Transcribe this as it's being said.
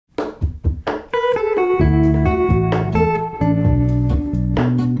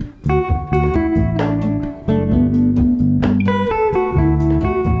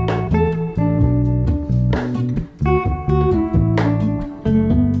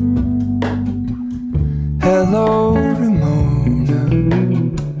Hello, Ramona.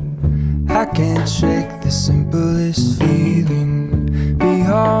 I can't shake the simplest feeling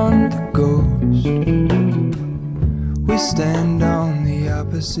beyond the ghost. We stand on the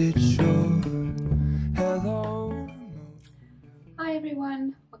opposite shore. Hello, Ramona. Hi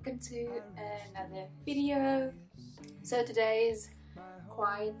everyone, welcome to another video. So today's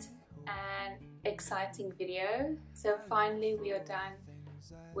quite an exciting video. So finally we are done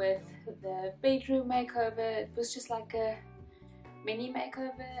with the bedroom makeover. It was just like a mini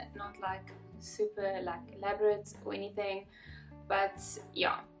makeover, not like super like elaborate or anything, but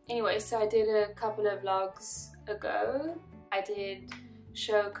yeah. Anyway, so I did a couple of vlogs ago. I did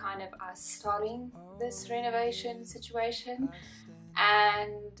show kind of us starting this renovation situation,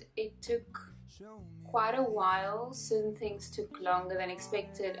 and it took quite a while. Certain things took longer than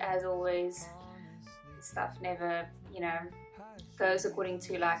expected, as always. Stuff never, goes according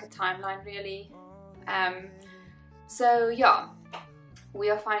to like a timeline really. So yeah, we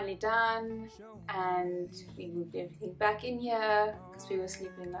are finally done, and we moved everything back in here because we were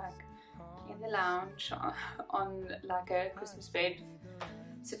sleeping like in the lounge on like a Christmas bed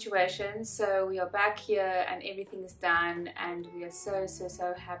situation. So we are back here and everything is done, and we are so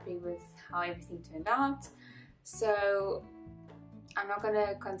happy with how everything turned out. So I'm not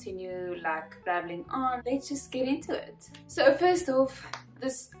gonna continue like blabbling on, let's just get into it. So first off,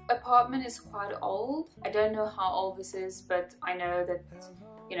 this apartment is quite old. I don't know how old this is, but I know that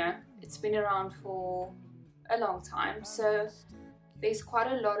it's been around for a long time. So there's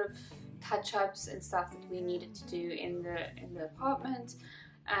quite a lot of touch-ups and stuff that we needed to do in the apartment.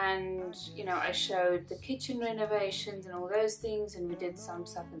 And I showed the kitchen renovations and all those things, and we did some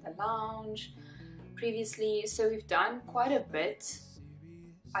stuff in the lounge previously. So we've done quite a bit.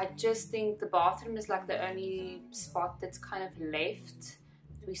 I just think the bathroom is like the only spot that's kind of left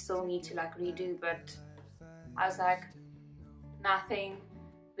that we still need to like redo, but I was like, nothing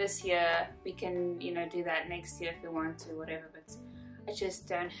this year, we can do that next year if we want to, whatever. But I just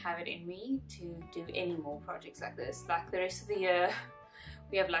don't have it in me to do any more projects like this. Like the rest of the year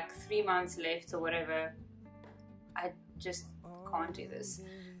we have like 3 months left or whatever. I just can't do this.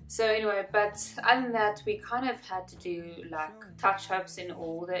 So anyway, but other than that, we kind of had to do like touch-ups in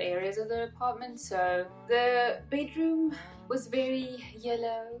all the areas of the apartment. So the bedroom was very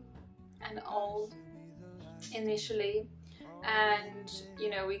yellow and old initially, and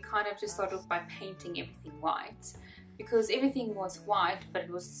we kind of just started off by painting everything white, because everything was white but it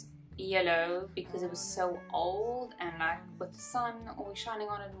was yellow because it was so old, and like with the sun always shining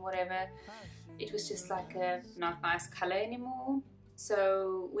on it and whatever, it was just like a not nice color anymore.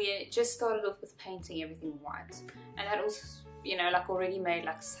 So we just started off with painting everything white, and that also like already made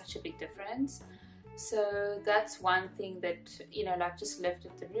like such a big difference. So that's one thing that like just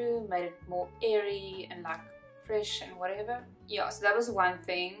lifted the room, made it more airy and like fresh and whatever. Yeah, so that was one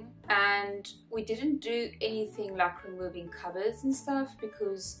thing. And we didn't do anything like removing cupboards and stuff,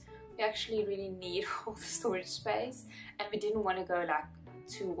 because we actually really need all the storage space, and we didn't want to go like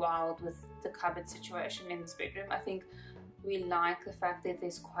too wild with the cupboard situation in this bedroom. I think we like the fact that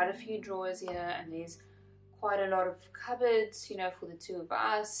there's quite a few drawers here, and there's quite a lot of cupboards for the two of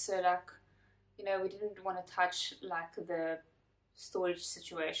us. So like we didn't want to touch like the storage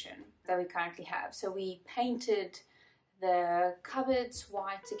situation that we currently have. So we painted the cupboards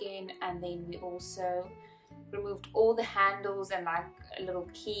white again, and then we also removed all the handles and like little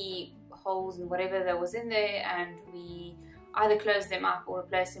key holes and whatever that was in there, and we either closed them up or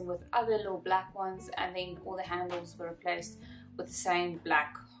replaced them with other little black ones, and then all the handles were replaced with the same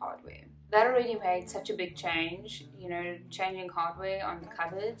black hardware. That already made such a big change. Changing hardware on the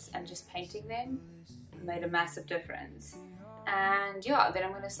cupboards and just painting them made a massive difference. And yeah, then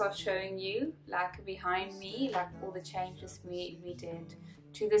I'm going to start showing you like behind me like all the changes we did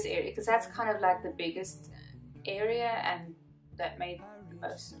to this area, because that's kind of like the biggest area and that made the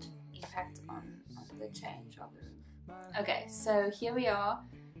most impact on the change of the room. Okay, so here we are,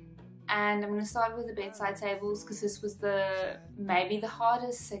 and I'm going to start with the bedside tables, because this was maybe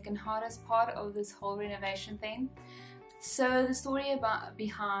the second hardest part of this whole renovation thing. So the story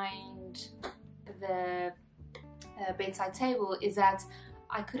behind the bedside table is that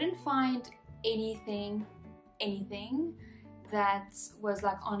I couldn't find anything that was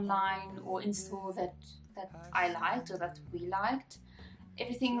like online or in store that I liked or that we liked.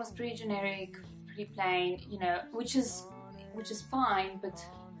 Everything was pretty generic, pretty plain, which is fine, but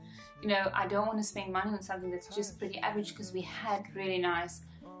I don't want to spend money on something that's just pretty average, because we had really nice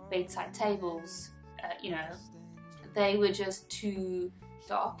bedside tables. They were just too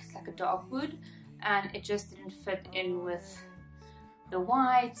dark, it's like a dark wood, and it just didn't fit in with the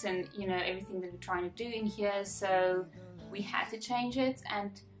white and, you know, everything that we're trying to do in here, so we had to change it,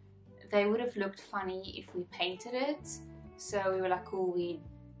 and they would have looked funny if we painted it. So we were like, cool, we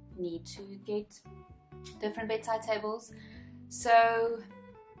need to get different bedside tables. So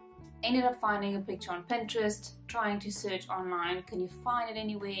ended up finding a picture on Pinterest, trying to search online, can you find it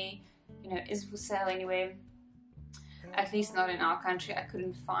anywhere, you know, is it for sale anywhere? At least not in our country, I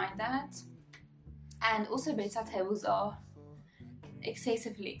couldn't find that. And also bedside tables are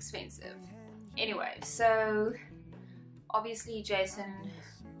excessively expensive. Anyway, so obviously Jason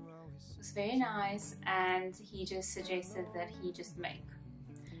was very nice, and he just suggested that he just make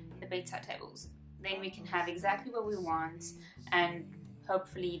the bedside tables. Then we can have exactly what we want and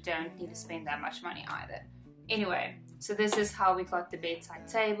hopefully don't need to spend that much money either. Anyway, so this is how we got the bedside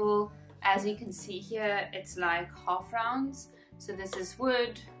table. As you can see here, it's like half rounds. So this is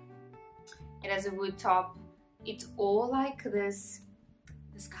wood, it has a wood top. It's all like this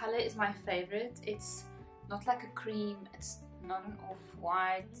color is my favorite. It's not like a cream, it's not an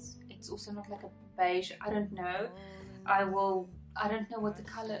off-white, it's also not like a beige. I don't know. I don't know what the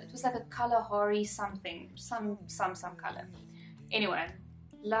color, it was like a Kalahari something, some color. Anyway,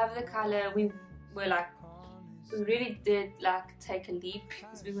 love the color. We really did like take a leap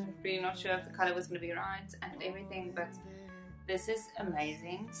because we were really not sure if the color was going to be right and everything, but this is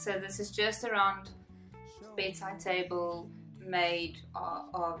amazing. So this is just a round bedside table made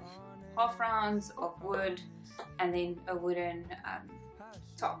of half rounds of wood and then a wooden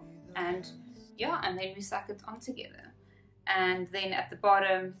top, and yeah, and then we stuck it on together. And then at the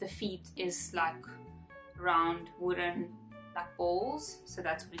bottom the feet is like round wooden like balls, so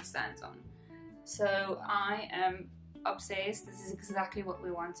that's what it stands on. So I am obsessed. This is exactly what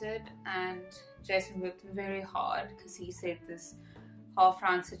we wanted, and Jason worked very hard because he said this half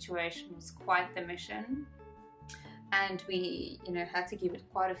round situation was quite the mission, and we, you know, had to give it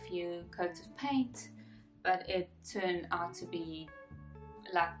quite a few coats of paint, but it turned out to be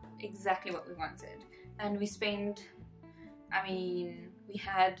like exactly what we wanted. And we spent, I mean, we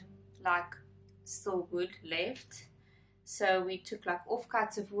had like still wood left, so we took like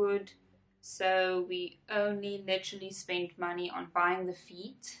offcuts of wood. So we only literally spent money on buying the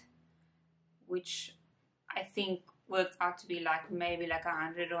feet, which I think worked out to be like maybe like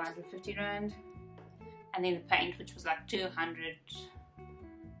 100 or 150 rand, and then the paint, which was like 200,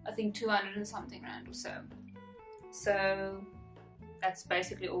 I think 200 and something rand or so. So that's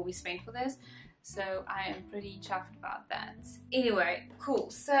basically all we spent for this. So I am pretty chuffed about that. Anyway,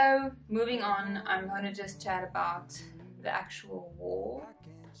 cool. So moving on, I'm going to just chat about the actual wall.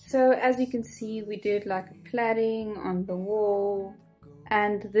 So as you can see, we did like a cladding on the wall,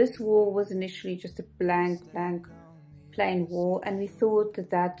 and this wall was initially just a blank plain wall, and we thought that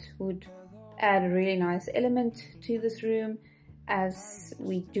that would add a really nice element to this room, as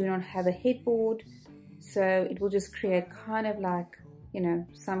we do not have a headboard, so it will just create kind of like, you know,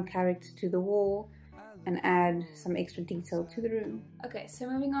 some character to the wall and add some extra detail to the room. Okay, so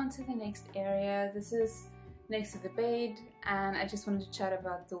moving on to the next area. This is next to the bed, and I just wanted to chat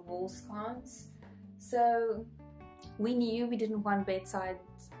about the wall sconce. So we knew we didn't want bedside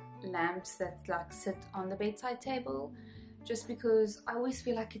lamps that like sit on the bedside table, just because I always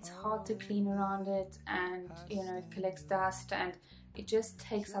feel like it's hard to clean around it, and you know, it collects dust and it just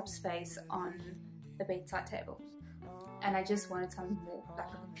takes up space on the bedside table, and I just wanted something more like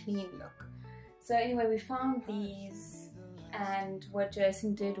a clean look. So anyway, we found these, and what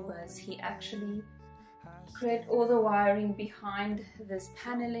Jason did was he actually create all the wiring behind this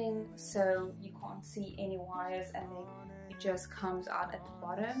paneling, so you can't see any wires, and then it just comes out at the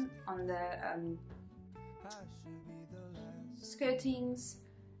bottom on the skirtings.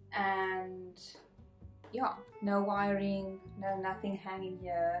 And yeah, no wiring, nothing hanging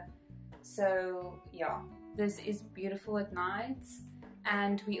here. So yeah, this is beautiful at night.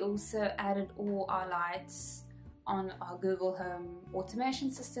 And we also added all our lights on our Google Home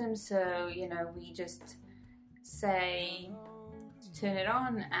automation system, so you know, we just say to turn it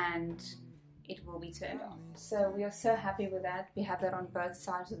on and it will be turned on. So we are so happy with that. We have that on both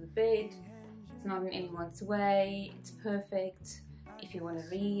sides of the bed. It's not in anyone's way, it's perfect if you want to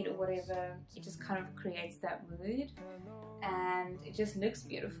read or whatever. It just kind of creates that mood, and it just looks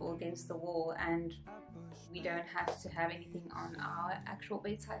beautiful against the wall, and we don't have to have anything on our actual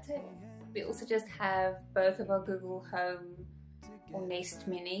bedside table. We also just have both of our Google Home or Nest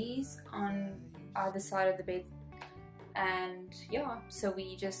Minis on either side of the bed, and yeah, so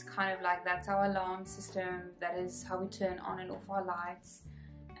we just kind of like, that's our alarm system, that is how we turn on and off our lights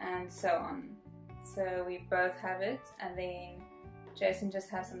and so on. So we both have it, and then Jason just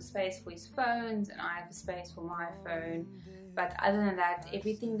has some space for his phones and I have a space for my phone, But other than that,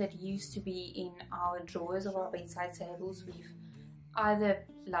 everything that used to be in our drawers of our bedside tables, we've either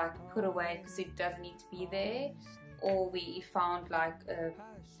like put away because it doesn't need to be there, or we found like a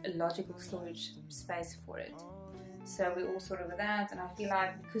logical storage space for it. So we're all sort of with that, and I feel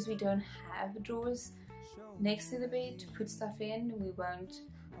like because we don't have drawers next to the bed to put stuff in, we won't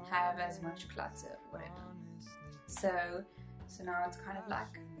have as much clutter or whatever. So now it's kind of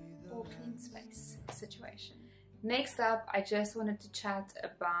like all clean space situation. Next up, I just wanted to chat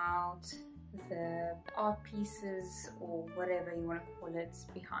about the art pieces or whatever you want to call it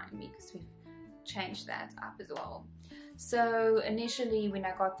behind me, because we've changed that up as well. So initially when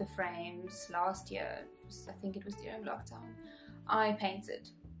I got the frames last year, I think it was during lockdown, I painted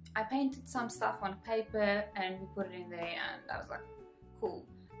some stuff on paper and we put it in there, and I was like, cool,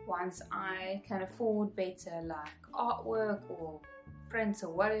 once I can afford better like artwork or prints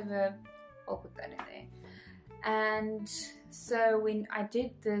or whatever, I'll put that in there. And so when I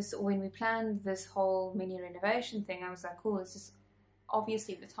did this, or when we planned this whole mini renovation thing, I was like, cool, this is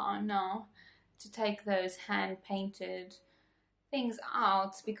obviously the time now to take those hand painted things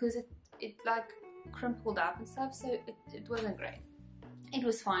out, because it like crumpled up and stuff, so it wasn't great. It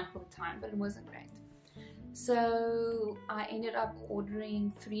was fine for the time, but it wasn't great. So I ended up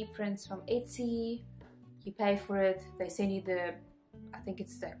ordering 3 prints from Etsy. You pay for it, they send you the, I think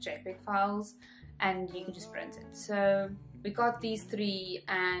it's the JPEG files, and you can just print it. So we got these 3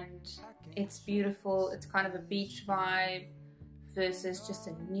 and it's beautiful. It's kind of a beach vibe versus just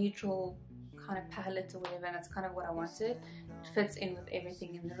a neutral kind of palette or whatever, and that's kind of what I wanted. It fits in with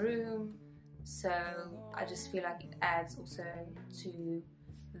everything in the room, so I just feel like it adds also to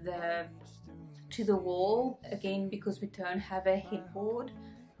the wall. Again, because we don't have a headboard,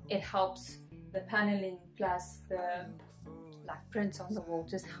 it helps the paneling plus the like prints on the wall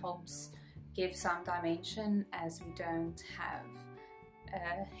just helps give some dimension, as we don't have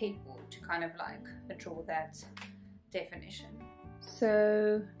a headboard to kind of like draw that definition.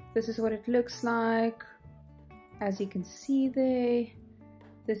 So this is what it looks like. As you can see there,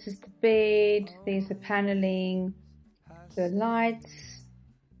 this is the bed, there's the paneling, the lights.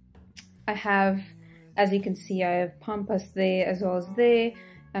 I have, as you can see, I have pampas there as well as there,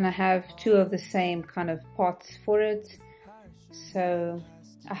 and I have 2 of the same kind of pots for it. So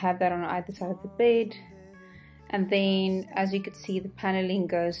I have that on either side of the bed. And then, as you can see, the paneling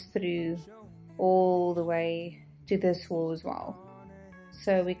goes through all the way to this wall as well.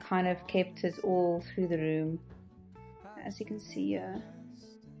 So we kind of kept it all through the room, as you can see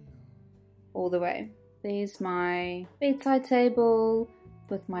all the way. There's my bedside table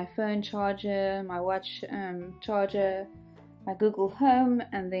with my phone charger, my watch charger, my Google Home,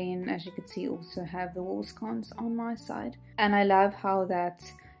 and then, as you can see, also have the wall sconce on my side. And I love how that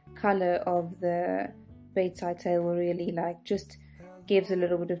color of the bedside table really like just gives a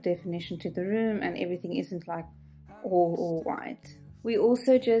little bit of definition to the room, and everything isn't like all white. We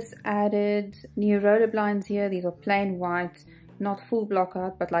also just added new roller blinds here. These are plain white, not full block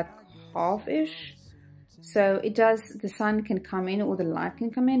out, but like half-ish. So it does, the sun can come in or the light can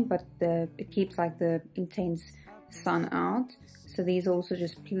come in, but it keeps like the intense sun out. So these are also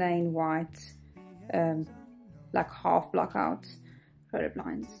just plain white, like half block out roller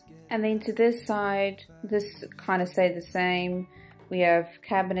blinds. And then to this side, this kind of stayed the same. We have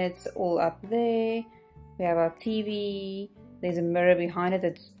cabinets all up there. We have our TV. There's a mirror behind it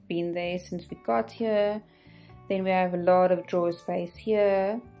that's been there since we got here. Then we have a lot of drawer space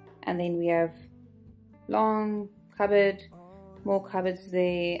here. And then we have long cupboard, more cupboards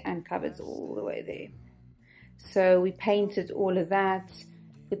there, and cupboards all the way there. So we painted all of that,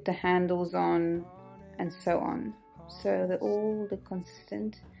 put the handles on, and so on. So they all look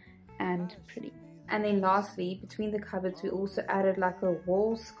consistent and pretty. And then lastly, between the cupboards, we also added like a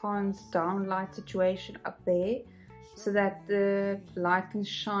wall sconce downlight situation up there, so that the light can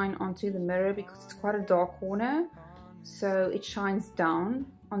shine onto the mirror, because it's quite a dark corner. So it shines down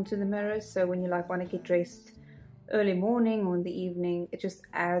onto the mirror. So when you like want to get dressed early morning or in the evening, it just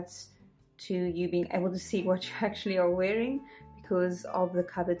adds to you being able to see what you actually are wearing, because of the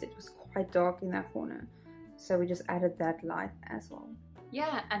cupboard, it was quite dark in that corner. So we just added that light as well.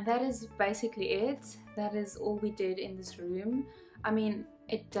 Yeah, and that is basically it. That is all we did in this room. I mean,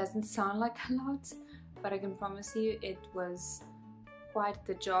 it doesn't sound like a lot, but I can promise you it was quite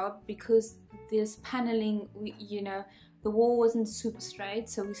the job, because this paneling, you know, the wall wasn't super straight,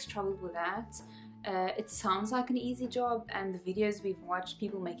 so we struggled with that. It sounds like an easy job, and the videos we've watched,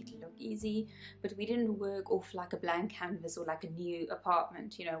 people make it look easy, but we didn't work off like a blank canvas or like a new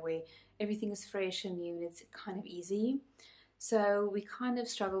apartment, you know, where everything is fresh and new and it's kind of easy. So we kind of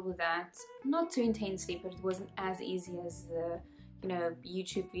struggled with that, not too intensely, but it wasn't as easy as the, you know,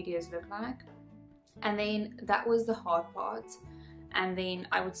 YouTube videos look like. And then that was the hard part. And then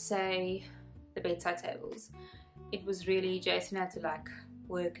I would say the bedside tables. It was really, Jason had to like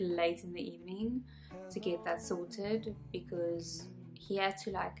work late in the evening to get that sorted, because he had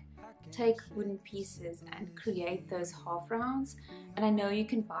to like take wooden pieces and create those half rounds. And I know you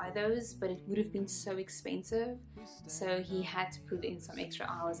can buy those, but it would have been so expensive, so he had to put in some extra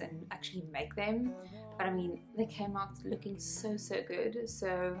hours and actually make them. But I mean, they came out looking so good.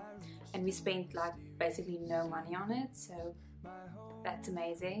 So, and we spent like basically no money on it, so that's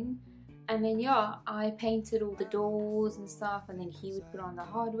amazing. And then yeah, I painted all the doors and stuff, and then he would put on the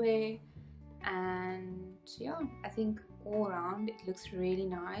hardware. And yeah, I think all around it looks really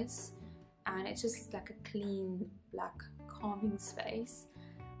nice, and it's just like a clean, like calming space,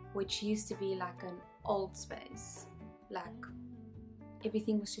 which used to be like an old space. Like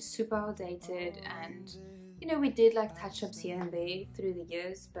everything was just super outdated, and you know, we did like touch-ups here and there through the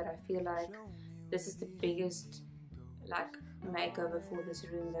years, but I feel like this is the biggest like makeover for this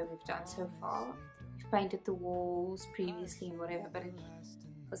room that we've done so far. We've painted the walls previously and whatever, but it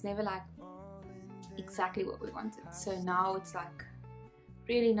was never like exactly what we wanted. So now it's like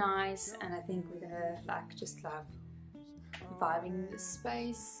really nice, and I think we're gonna like just love vibing in this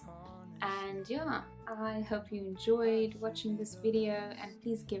space. And yeah, I hope you enjoyed watching this video, and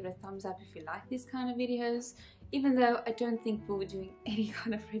please give it a thumbs up if you like these kind of videos, even though I don't think we'll be doing any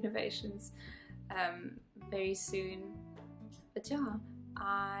kind of renovations very soon. But yeah,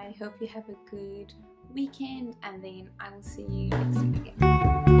 I hope you have a good weekend, and then I will see you next week again.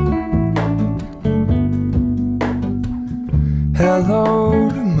 Hello,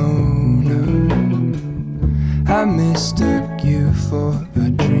 Ramona. I mistook you for a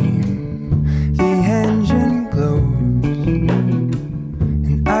dream. The engine glows,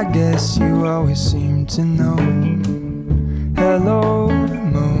 and I guess you always seem to know. Hello,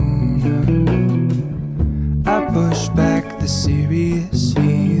 Ramona. I push back the serious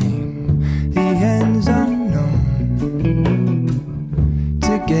feeling, the end's unknown,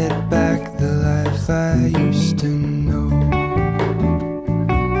 to get back the life I used to know.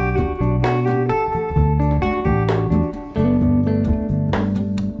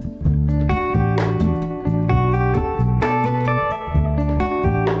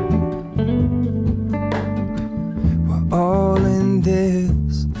 We're all in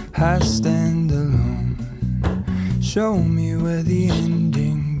this, I stand alone. Show me where the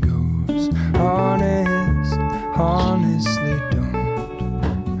ending goes. Honest, honestly don't.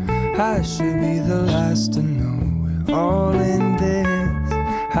 I should be the last to know. We're all in this,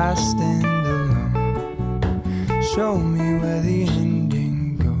 I stand alone. Show me where the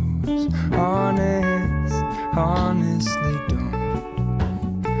ending goes. Honest, honestly don't.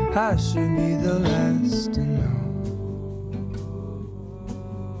 I should be the last.